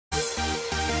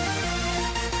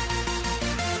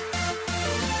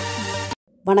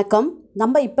வணக்கம்.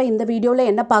 நம்ம இப்போ இந்த வீடியோவில்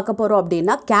என்ன பார்க்க போகிறோம்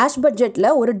அப்படின்னா கேஷ் பட்ஜெட்டில்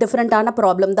ஒரு டிஃப்ரெண்ட்டான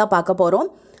ப்ராப்ளம் தான் பார்க்க போகிறோம்.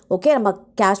 ஓகே, நம்ம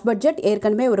கேஷ் பட்ஜெட்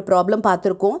ஏற்கனவே ஒரு ப்ராப்ளம்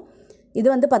பார்த்துருக்கோம். இது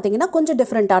வந்து பார்த்திங்கன்னா கொஞ்சம்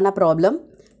டிஃப்ரெண்ட்டான ப்ராப்ளம்.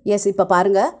 எஸ், இப்போ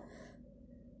பாருங்கள்.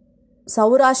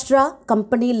 Saurashtra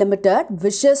Company Limited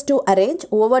wishes to arrange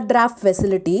overdraft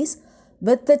facilities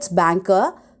with its banker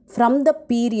from the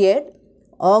period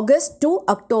August to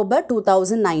October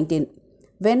 2019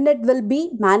 when it will be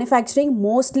manufacturing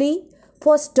mostly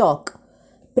for stock.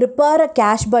 Prepare a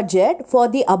cash budget for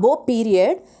the above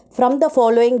period from the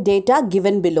following data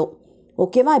given below.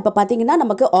 ஓகேவா? இப்போ பார்த்தீங்கன்னா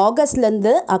நமக்கு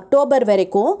ஆகஸ்ட்லேருந்து October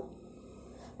வரைக்கும்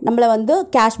நம்மளை வந்து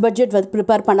cash budget வந்து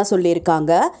prepare பண்ண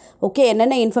சொல்லியிருக்காங்க. ஓகே,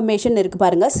 என்னென்ன இன்ஃபர்மேஷன் இருக்குது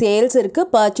பாருங்கள். சேல்ஸ் இருக்குது,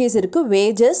 பர்ச்சேஸ் இருக்குது,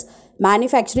 wages,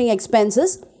 manufacturing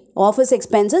expenses, office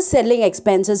expenses, selling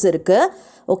expenses இருக்குது.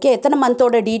 ஓகே, எத்தனை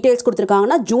மந்தோட டீட்டெயில்ஸ்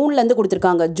கொடுத்துருக்காங்கன்னா ஜூன்லேருந்து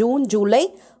கொடுத்துருக்காங்க. June, July,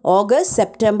 August,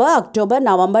 September, October,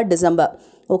 November, December.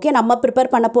 Okay, நம்ம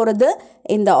ப்ரிப்பேர் பண்ண போகிறது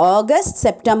இந்த ஆகஸ்ட்,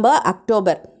 செப்டம்பர்,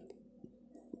 அக்டோபர்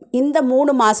இந்த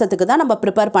 3 மாதத்துக்கு தான் நம்ம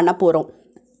ப்ரிப்பேர் பண்ண போகிறோம்.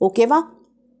 ஓகேவா?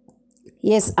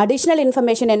 எஸ், அடிஷ்னல்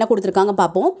இன்ஃபர்மேஷன் என்ன கொடுத்துருக்காங்க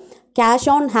பார்ப்போம். கேஷ்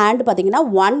ஆன் ஹேண்ட் பார்த்தீங்கன்னா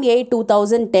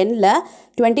 1/8/2010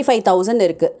 25,000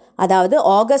 இருக்குது. அதாவது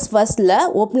August 1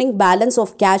 opening balance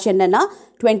of cash என்னென்னா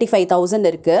 25,000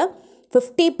 இருக்குது.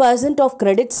 50% of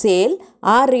credit sale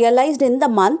are realized in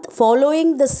the month following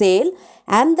the sale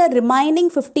and the remaining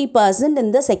 50% in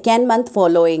the second month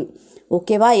following.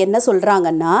 ஓகேவா? என்ன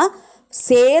சொல்கிறாங்கன்னா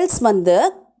சேல்ஸ் வந்து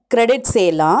கிரெடிட்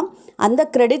சேலாம். அந்த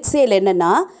கிரெடிட் சேல்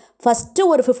என்னென்னா ஃபஸ்ட்டு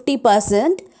ஒரு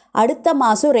 50% அடுத்த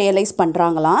மாதம் ரியலைஸ்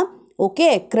பண்ணுறாங்களாம். ஓகே,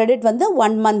 கிரெடிட் வந்து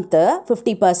 1 மந்த்து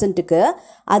 50%க்கு.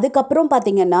 அதுக்கப்புறம்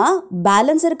பார்த்திங்கன்னா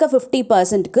பேலன்ஸ் இருக்க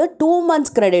 50%க்கு 2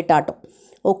 months கிரெடிட் ஆட்டும்.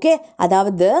 ஓகே,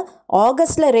 அதாவது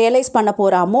ஆகஸ்ட்டில் ரியலைஸ் பண்ண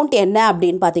போகிற அமௌண்ட் என்ன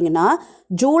அப்படின்னு பார்த்தீங்கன்னா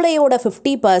ஜூலையோட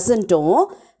 50%ம்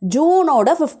ஜூனோட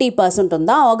 50%ம்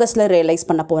தான் ஆகஸ்ட்டில் ரியலைஸ்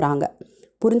பண்ண போகிறாங்க.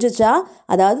 புரிஞ்சிச்சா?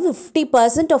 அதாவது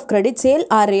 50% of credit sale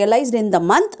R realised in the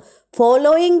month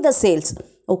following the sales.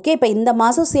 Okay, இப்போ இந்த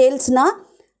மாதம் சேல்ஸ்னால்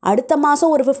அடுத்த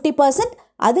மாதம் ஒரு 50%,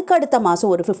 அதுக்கு அடுத்த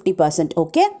மாதம் ஒரு 50%.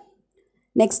 Okay,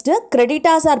 next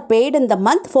creditors R paid in the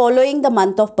month following the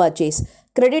month of purchase.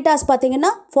 Creditors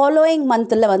பார்த்தீங்கன்னா ஃபாலோயிங்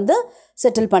மந்தில் வந்து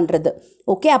செட்டில் பண்ணுறது.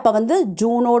 ஓகே, அப்போ வந்து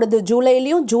ஜூனோடது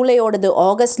ஜூலைலேயும், ஜூலையோடது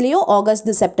ஆகஸ்ட்லேயும்,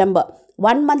 ஆகஸ்ட் செப்டம்பர்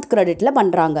 1 month கிரெடிட்டில்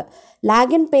பண்ணுறாங்க.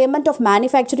 லேகின் payment of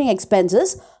manufacturing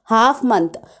expenses half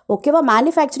month. ஓகேவா?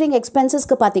 மேனுஃபேக்சரிங்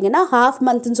எக்ஸ்பென்சஸ்க்கு பார்த்தீங்கன்னா ஹாஃப்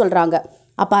மந்த்னு சொல்கிறாங்க.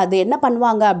 அப்போ அது என்ன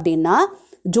பண்ணுவாங்க அப்படின்னா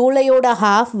ஜூலையோட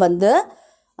ஹாஃப் வந்து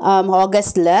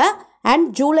ஆகஸ்ட்டில் அண்ட்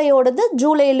ஜூலையோடது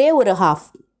ஜூலையிலே ஒரு ஹாஃப்.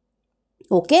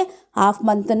 ஓகே, ஹாஃப்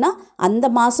மந்த்துன்னா அந்த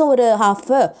மாதம் ஒரு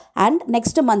ஹாஃபு அண்ட்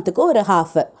நெக்ஸ்ட் மந்த்துக்கு ஒரு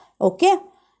half. Okay,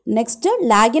 next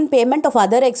லேகின் payment of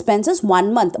other expenses 1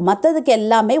 month. மற்றதுக்கு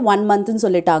எல்லாமே 1 monthன்னு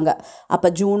சொல்லிட்டாங்க. அப்போ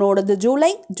ஜூனோடது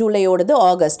ஜூலை, ஜூலையோடது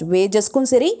ஆகஸ்ட். வேஜஸ்க்கும்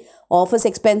சரி, ஆஃபீஸ்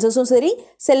எக்ஸ்பென்சஸும் சரி,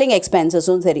 செல்லிங்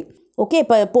எக்ஸ்பென்சஸும் சரி. ஓகே,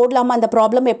 இப்போ போடலாமா? அந்த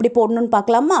ப்ராப்ளம் எப்படி போடணும்னு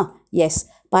பார்க்கலாமா? எஸ்,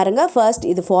 பாருங்கள். ஃபர்ஸ்ட்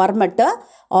இது ஃபார்மெட்டு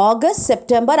ஆகஸ்ட்,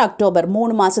 செப்டம்பர், அக்டோபர்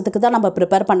 3 மாதத்துக்கு தான் நம்ம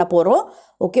ப்ரிப்பேர் பண்ண போகிறோம்.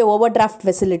 ஓகே, ஓவர் டிராஃப்ட்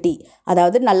ஃபெசிலிட்டி,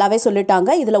 அதாவது நல்லாவே சொல்லிட்டாங்க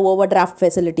இதில் ஓவர் டிராஃப்ட்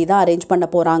ஃபெசிலிட்டி தான் அரேஞ்ச் பண்ண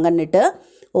போகிறாங்கன்னுட்டு.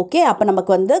 ஓகே, அப்போ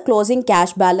நமக்கு வந்து க்ளோசிங்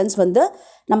கேஷ் பேலன்ஸ் வந்து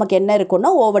நமக்கு என்ன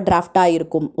இருக்குன்னா ஓவர் டிராஃப்டாக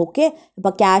இருக்கும். ஓகே,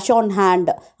 இப்போ கேஷ் ஆன்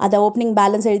ஹேண்ட் அதை ஓப்பனிங்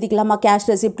பேலன்ஸ் எழுதிக்கலாமா கேஷ்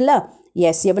ரெசிப்டில்?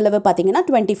 எஸ், எவ்வளவு பார்த்தீங்கன்னா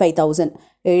 25,000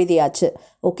 எழுதியாச்சு.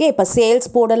 ஓகே, இப்போ சேல்ஸ்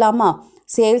போடலாமா?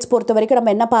 சேல்ஸ் பொறுத்த வரைக்கும்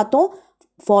நம்ம என்ன பார்த்தோம்?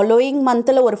 ஃபாலோயிங்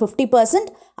மந்தில் ஒரு 50%,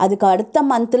 அதுக்கு அடுத்த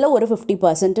மந்தில் ஒரு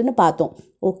 50%ன்னு பார்த்தோம்.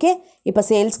 ஓகே, இப்போ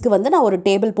சேல்ஸ்க்கு வந்து நான் ஒரு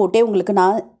டேபிள் போட்டே உங்களுக்கு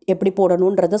நான் எப்படி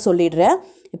போடணுன்றதை சொல்லிடுறேன்.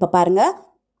 இப்போ பாருங்கள்,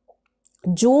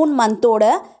 ஜூன் மந்தோட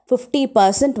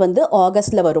 50% வந்து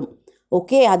ஆகஸ்ட்டில் வரும்.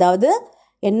 ஓகே, அதாவது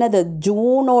என்னது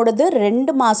ஜூனோடது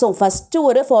 2 மாதம் ஃபஸ்ட்டு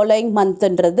ஒரு ஃபாலோயிங்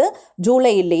மந்த்ன்றது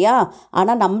ஜூலை இல்லையா?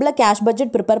 ஆனால் நம்மளை கேஷ்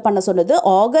பட்ஜெட் ப்ரிப்பேர் பண்ண சொன்னது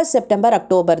ஆகஸ்ட், செப்டம்பர்,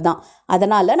 அக்டோபர் தான்.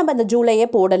 அதனால் நம்ம இந்த ஜூலையே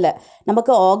போடலை.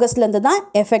 நமக்கு ஆகஸ்ட்லேருந்து தான்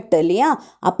எஃபெக்ட் இல்லையா?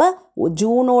 அப்போ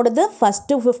ஜூனோடது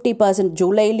ஃபஸ்ட்டு 50%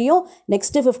 ஜூலைலேயும்,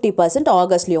 நெக்ஸ்ட்டு 50%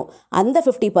 ஆகஸ்ட்லேயும், அந்த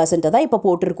 50% தான் இப்போ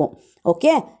போட்டிருக்கோம்.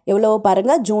 ஓகே, எவ்வளோ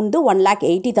பாருங்கள். ஜூன்து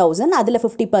 1,80,000, அதில்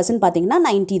 50% பார்த்தீங்கன்னா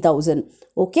 90,000.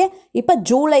 ஓகே, இப்போ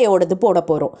ஜூலையோடது போட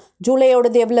போகிறோம்.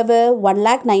 ஜூலையோடது எவ்வளவு?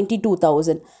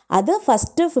 1,92,000. அது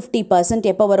ஃபஸ்ட்டு 50%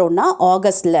 எப்போ வரும்னா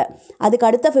ஆகஸ்ட்டில், அதுக்கு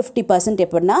அடுத்த 50%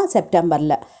 எப்போன்னா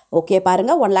செப்டம்பரில். ஓகே,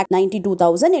 பாருங்கள்,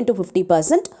 1,92,000 into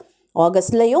 50%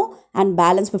 ஆகஸ்ட்லேயும் அண்ட்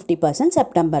பேலன்ஸ் 50%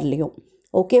 செப்டம்பர்லேயும்.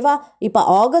 ஓகேவா? இப்போ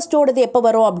ஆகஸ்ட்டோடது எப்போ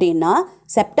வரும் அப்படின்னா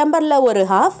செப்டம்பரில் ஒரு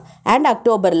ஹாஃப் அண்ட்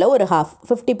அக்டோபரில் ஒரு ஹாஃப்.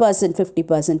 50%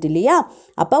 50% இல்லையா?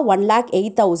 அப்போ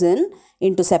 1,08,000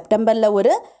 இன்ட்டு செப்டம்பரில்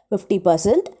ஒரு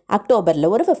 50%,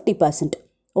 அக்டோபரில் ஒரு 50%.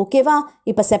 ஓகேவா?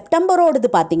 இப்போ செப்டம்பரோடது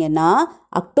பார்த்தீங்கன்னா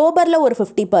அக்டோபரில் ஒரு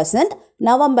 50%,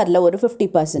 நவம்பரில் ஒரு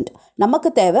 50%. நமக்கு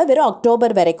தேவை வெறும்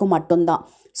அக்டோபர் வரைக்கும் மட்டும்தான்.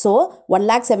 ஸோ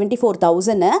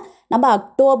 1,74,000 நம்ம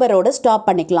அக்டோபரோட ஸ்டாப்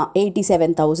பண்ணிக்கலாம்,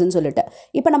 87,000 சொல்லிட்டு.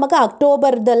 இப்போ நமக்கு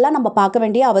அக்டோபர் இதெல்லாம் நம்ம பார்க்க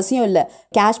வேண்டிய அவசியம் இல்லை.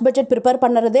 கேஷ் பட்ஜெட் ப்ரிப்பேர்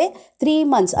பண்ணுறதே 3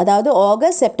 months, அதாவது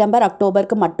ஆகஸ்ட், செப்டம்பர்,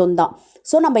 அக்டோபருக்கு மட்டும்தான்.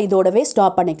 ஸோ நம்ம இதோடவே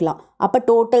ஸ்டாப் பண்ணிக்கலாம். அப்போ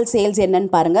டோட்டல் சேல்ஸ்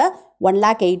என்னன்னு பாருங்கள்,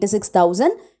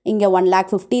 1,86,000, இங்கே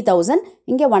 1,50,000,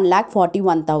 இங்கே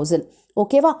 1,41,000.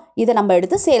 ஓகேவா? இதை நம்ம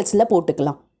எடுத்து சேல்ஸில்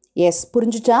போட்டுக்கலாம். எஸ்,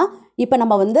 புரிஞ்சுச்சா? இப்போ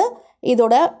நம்ம வந்து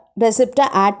இதோட ரெசிப்டை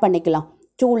ஆட் பண்ணிக்கலாம்.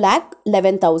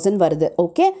 2,11,000 வருது.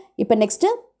 ஓகே, இப்போ நெக்ஸ்ட்டு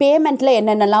பேமெண்ட்டில்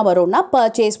என்னென்னலாம் வரும்னா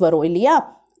பர்ச்சேஸ் வரும் இல்லையா?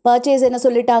 பர்ச்சேஸ் என்ன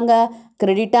சொல்லிட்டாங்க?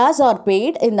 Creditors R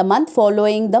paid in the month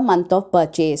following the month of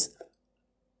purchase.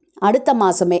 அடுத்த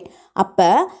மாதமே. அப்போ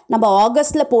நம்ம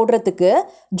ஆகஸ்ட்டில் போடுறதுக்கு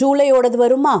ஜூலையோடது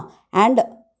வருமா? அண்ட்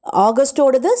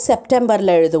ஆகஸ்ட்டோடது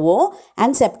செப்டம்பரில் எழுதுவோம்,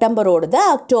 அண்ட் செப்டம்பரோடது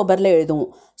அக்டோபரில்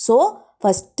எழுதுவோம். ஸோ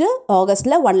ஃபஸ்ட்டு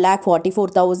ஆகஸ்ட்டில்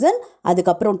 1,44,000,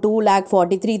 அதுக்கப்புறம்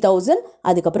 2,43,000,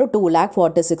 அதுக்கப்புறம்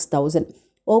 2,46,000.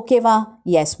 ஓகேவா?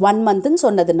 எஸ், 1 monthன்னு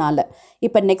சொன்னதுனால.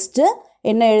 இப்போ நெக்ஸ்ட்டு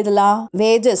என்ன எழுதலாம்?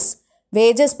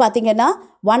 வேஜஸ் பார்த்தீங்கன்னா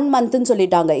 1 monthன்னு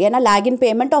சொல்லிட்டாங்க. ஏன்னா லேகின்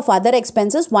பேமெண்ட் ஆஃப் அதர்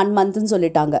எக்ஸ்பென்சஸ் 1 monthன்னு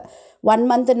சொல்லிட்டாங்க. 1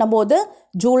 monthன்னும் போது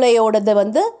ஜூலையோடது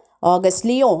வந்து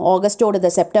ஆகஸ்ட்லேயும், ஆகஸ்ட்டோடது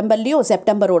செப்டம்பர்லேயும்,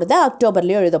 செப்டம்பரோடது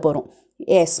அக்டோபர்லேயும் எழுத போகிறோம்.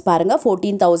 எஸ், பாருங்கள்,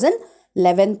 14,000,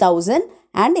 11,000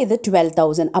 அண்ட் இது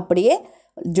 12,000. அப்படியே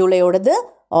ஜூலையோடது,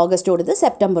 ஆகஸ்ட்டோடது,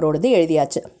 செப்டம்பரோடது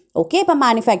எழுதியாச்சு. ஓகே, இப்போ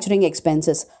மேனுஃபேக்சரிங்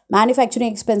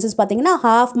எக்ஸ்பென்சஸ் பார்த்தீங்கன்னா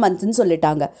ஹாஃப் மந்த்னு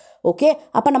சொல்லிட்டாங்க. ஓகே,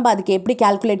 அப்போ நம்ம அதுக்கு எப்படி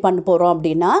கால்குலேட் பண்ண போகிறோம்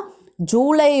அப்படின்னா,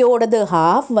 ஜூலையோடது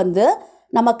ஹாஃப் வந்து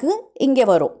நமக்கு இங்கே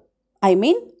வரும், ஐ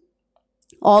மீன்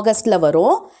ஆகஸ்ட்டில்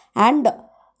வரும், அண்ட்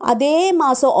அதே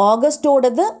மாதம்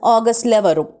ஆகஸ்ட்டோடது ஆகஸ்ட்டில்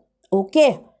வரும். ஓகே,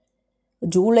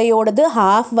 ஜூலையோடது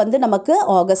ஹாஃப் வந்து நமக்கு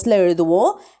ஆகஸ்ட்டில்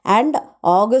எழுதுவோம், அண்ட்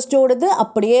ஆகஸ்ட்டோடது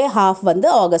அப்படியே ஹாஃப் வந்து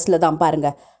ஆகஸ்ட்டில் தான்.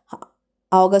 பாருங்கள்,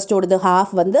 ஆகஸ்ட்டோடது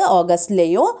ஹாஃப் வந்து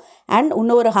ஆகஸ்ட்லேயும் அண்ட்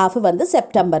இன்னொரு ஹாஃப் வந்து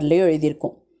செப்டம்பர்லேயும்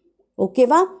எழுதியிருக்கோம்.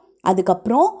 ஓகேவா?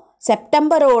 அதுக்கப்புறம்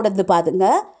செப்டம்பரோடது பாருங்க,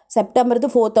 செப்டம்பர்து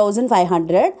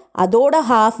 4,500, அதோட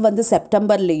ஹாஃப் வந்து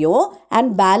செப்டம்பர்லேயும்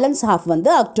அண்ட் பேலன்ஸ் ஹாஃப் வந்து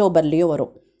அக்டோபர்லேயும்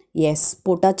வரும். எஸ்,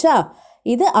 போட்டாச்சா?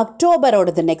 இது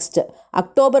அக்டோபரோடது. நெக்ஸ்ட்டு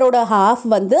அக்டோபரோட ஹாஃப்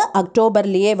வந்து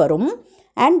அக்டோபர்லேயே வரும்,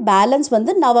 அண்ட் பேலன்ஸ்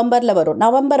வந்து நவம்பரில் வரும்.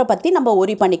 நவம்பரை பற்றி நம்ம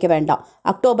ஒரி பண்ணிக்க வேண்டாம்,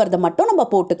 அக்டோபர்தை மட்டும் நம்ம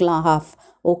போட்டுக்கலாம் ஹாஃப்.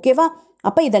 ஓகேவா?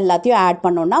 அப்போ இது எல்லாத்தையும் ஆட்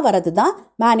பண்ணோன்னா வரது தான்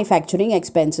மேனுஃபேக்சரிங்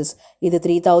எக்ஸ்பென்சஸ். இது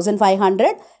 3,500,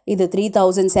 இது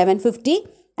 3,750,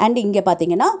 அண்ட் இங்கே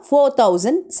பார்த்தீங்கன்னா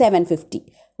 4,750.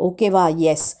 ஓகேவா?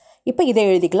 எஸ், இப்போ இதை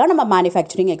எழுதிக்கலாம் நம்ம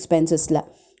மேனுஃபேக்சரிங் எக்ஸ்பென்சஸில்.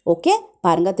 ஓகே,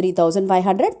 பாருங்கள்,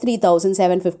 3,500,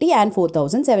 3,750 அண்ட்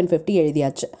 4,750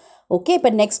 எழுதியாச்சு. ஓகே, இப்போ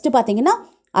நெக்ஸ்ட்டு பார்த்தீங்கன்னா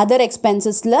அதர்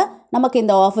எக்ஸ்பென்சஸில் நமக்கு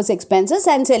இந்த office expenses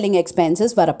and selling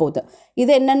expenses வரப்போகுது.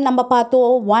 இது என்னென்னு நம்ம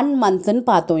பார்த்தோம், 1 monthன்னு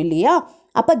பார்த்தோம் இல்லையா?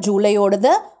 அப்போ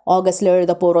ஜூலையோடது ஆகஸ்ட்டில்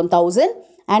எழுத போகிறோம் 1,000,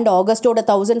 அண்ட் ஆகஸ்ட்டோட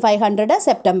 1,500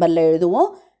 செப்டம்பரில் எழுதுவோம்,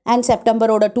 அண்ட்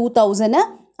செப்டம்பரோட 2,000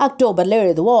 அக்டோபரில்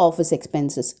எழுதுவோம் ஆஃபீஸ்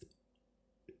எக்ஸ்பென்சஸ்.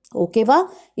 ஓகேவா?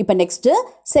 இப்போ நெக்ஸ்ட்டு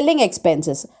செல்லிங்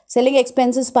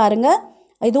எக்ஸ்பென்சஸ் பாருங்கள்,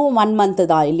 இதுவும் 1 month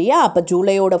தான் இல்லையா? அப்போ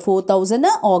ஜூலையோட 4,000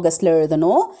 ஆகஸ்ட்டில்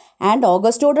எழுதணும், அண்ட்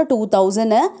ஆகஸ்ட்டோட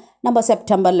 2,000 நம்ம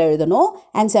செப்டம்பரில் எழுதணும்,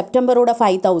 அண்ட் செப்டம்பரோட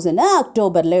 5,000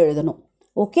 அக்டோபரில் எழுதணும்.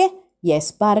 ஓகே,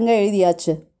 எஸ், பாருங்கள்,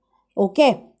 எழுதியாச்சு. ஓகே,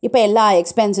 இப்போ எல்லா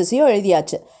எக்ஸ்பென்சஸையும்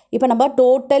எழுதியாச்சு. இப்போ நம்ம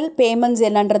டோட்டல் பேமெண்ட்ஸ்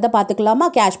என்னன்றதை பார்த்துக்கலாமா?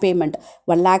 கேஷ் பேமெண்ட்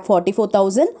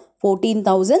 1,44,000,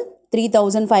 14,000,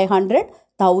 3,500,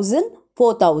 1,000,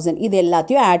 4,000 இது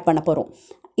எல்லாத்தையும் ஆட் பண்ண போகிறோம்.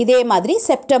 இதே மாதிரி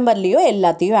செப்டம்பர்லேயும்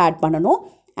எல்லாத்தையும் ஆட் பண்ணணும்,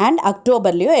 அண்ட்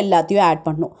அக்டோபர்லேயும் எல்லாத்தையும் ஆட்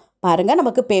பண்ணணும். பாருங்கள்,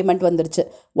 நமக்கு பேமெண்ட் வந்துருச்சு.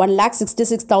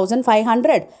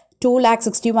 1,66,500,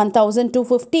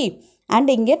 2,61,250 அண்ட்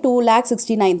இங்கே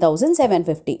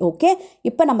 2,69,750. ஓகே,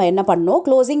 இப்போ நம்ம என்ன பண்ணோம்,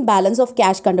 க்ளோசிங் பேலன்ஸ் ஆஃப்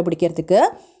கேஷ் கண்டுபிடிக்கிறதுக்கு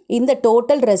இந்த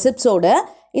டோட்டல் ரெசிப்ட்ஸோட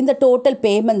இந்த டோட்டல்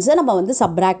பேமெண்ட்ஸை நம்ம வந்து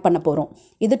சப்ராக்ட் பண்ண போகிறோம்.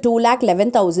 இது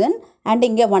 2,11,000 அண்ட்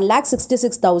இங்கே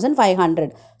 1,66,500.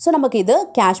 ஸோ நமக்கு இது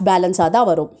கேஷ் பேலன்ஸாக தான்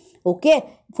வரும். ஓகே,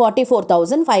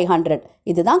 44,500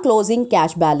 இதுதான் க்ளோசிங்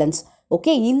கேஷ் பேலன்ஸ்.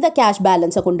 ஓகே, இந்த கேஷ்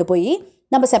பேலன்ஸை கொண்டு போய்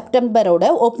நம்ம செப்டம்பரோட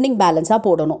ஓப்பனிங் பேலன்ஸாக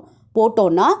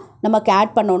போட்டோன்னா நமக்கு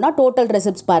ஆட் பண்ணோன்னா டோட்டல்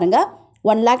ரெசிப்ட்ஸ் பாருங்கள்,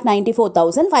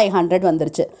 1,94,500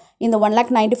 வந்துருச்சு. இந்த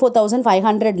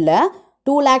 1,94,500ல்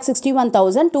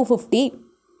 2,61,250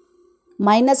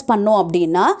 மைனஸ் பண்ணோம்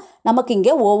அப்படின்னா நமக்கு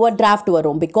இங்கே ஓவர் டிராஃப்ட்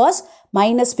வரும். பிகாஸ்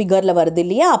மைனஸ் ஃபிகரில் வருது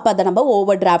இல்லையா? அப்போ அதை நம்ம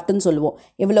ஓவர் டிராஃப்ட்னு சொல்லுவோம்.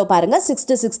 எவ்வளோ பாருங்கள்,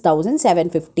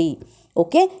 66,750.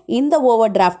 ஓகே, இந்த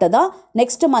ஓவர் டிராஃப்டை தான்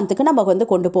நெக்ஸ்ட் மந்த்துக்கு நம்ம வந்து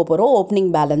கொண்டு போக போகிறோம்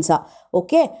ஓப்பனிங் பேலன்ஸாக.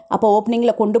 ஓகே, அப்போ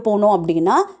ஓப்பனிங்கில் கொண்டு போனோம்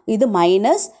அப்படின்னா இது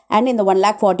மைனஸ் அண்ட் இந்த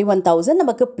 1,41,000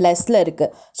 நமக்கு ப்ளஸில்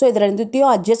இருக்குது. ஸோ இது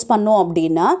ரெண்டுத்தையும் அட்ஜஸ்ட் பண்ணோம்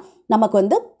அப்படின்னா நமக்கு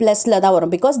வந்து ப்ளஸில் தான்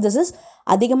வரும். பிகாஸ் திஸ் இஸ்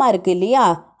அதிகமாக இருக்குது இல்லையா,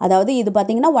 அதாவது இது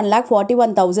பார்த்திங்கன்னா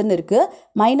 1,41,000 இருக்குது,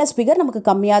 மைனஸ் ஃபிகர் நமக்கு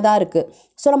கம்மியாக தான் இருக்குது.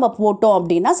 ஸோ நம்ம போட்டோம்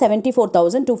அப்படின்னா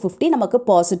 74,250 நமக்கு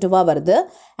பாசிட்டிவாக வருது.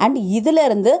 அண்ட்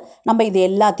இதிலேருந்து நம்ம இது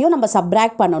எல்லாத்தையும் நம்ம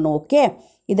சப்ராக்ட் பண்ணணும். ஓகே,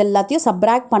 இது எல்லாத்தையும்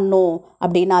சப்ராக்ட் பண்ணோம்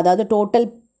அப்படின்னா, அதாவது டோட்டல்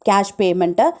கேஷ்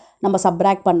பேமெண்ட்டை நம்ம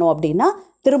சப்ராக்ட் பண்ணோம் அப்படின்னா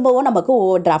திரும்பவும் நமக்கு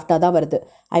ஓவர் டிராஃப்டாக தான் வருது.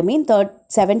 ஐ மீன்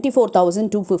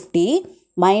 74,250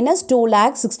 மைனஸ்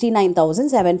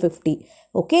 2,69,750.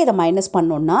 ஓகே, இதை மைனஸ்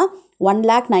பண்ணோன்னா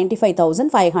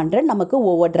 1,95,500 நமக்கு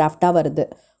ஓவர் டிராஃப்டாக வருது.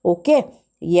 Okay,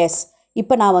 S.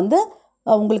 இப்போ நான் வந்து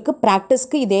உங்களுக்கு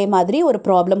ப்ராக்டிஸ்க்கு இதே மாதிரி ஒரு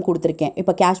ப்ராப்ளம் கொடுத்துருக்கேன்.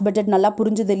 இப்போ கேஷ் பட்ஜெட் நல்லா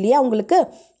புரிஞ்சுது இல்லையா உங்களுக்கு?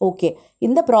 ஓகே,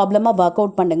 இந்த ப்ராப்ளமாக ஒர்க்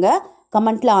அவுட் பண்ணுங்கள்,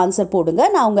 கமெண்ட்டில் ஆன்சர் போடுங்க,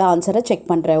 நான் உங்கள் ஆன்சரை செக்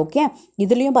பண்ணுறேன். ஓகே,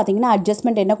 இதுலேயும் பார்த்தீங்கன்னா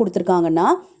அட்ஜஸ்ட்மெண்ட் என்ன கொடுத்துருக்காங்கன்னா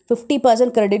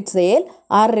 50% கிரெடிட் சேல்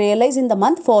ஆர் ரியலைஸ் இந்த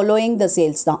மந்த் ஃபாலோயிங் த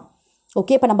சேல்ஸ் தான்.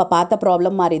 ஓகே, இப்போ நம்ம பார்த்த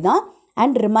ப்ராப்ளம் மாதிரி தான்.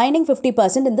 அண்ட் ரிமைனிங்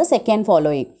 50% இந்த செகண்ட்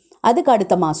ஃபாலோயிங், அதுக்கு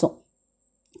அடுத்த மாதம்.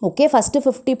 ஓகே, ஃபஸ்ட்டு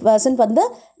 50% வந்து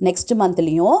நெக்ஸ்ட்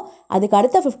மந்த்லேயும், அதுக்கு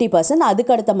அடுத்த 50%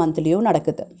 அதுக்கு அடுத்த மந்த்லேயும்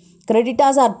நடக்குது.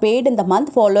 கிரெடிட்டாஸ் ஆர் பெய்டு இந்த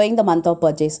month following the month of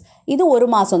purchase, இது ஒரு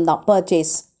மாதம் தான்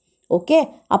பர்ச்சேஸ். ஓகே,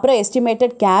 அப்புறம்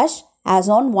எஸ்டிமேட்டட் கேஷ் ஆஸ்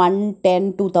ஆன்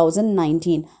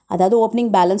 1/10/2019, அதாவது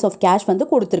ஓப்பனிங் பேலன்ஸ் ஆஃப் கேஷ் வந்து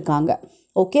கொடுத்துருக்காங்க.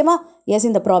 ஓகேவா? எஸ்,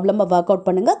 இந்த ப்ராப்ளமை ஒர்க் அவுட்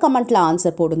பண்ணுங்கள், கமெண்ட்டில்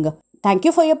ஆன்சர் போடுங்க. Thank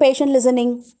you for your patient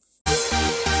listening.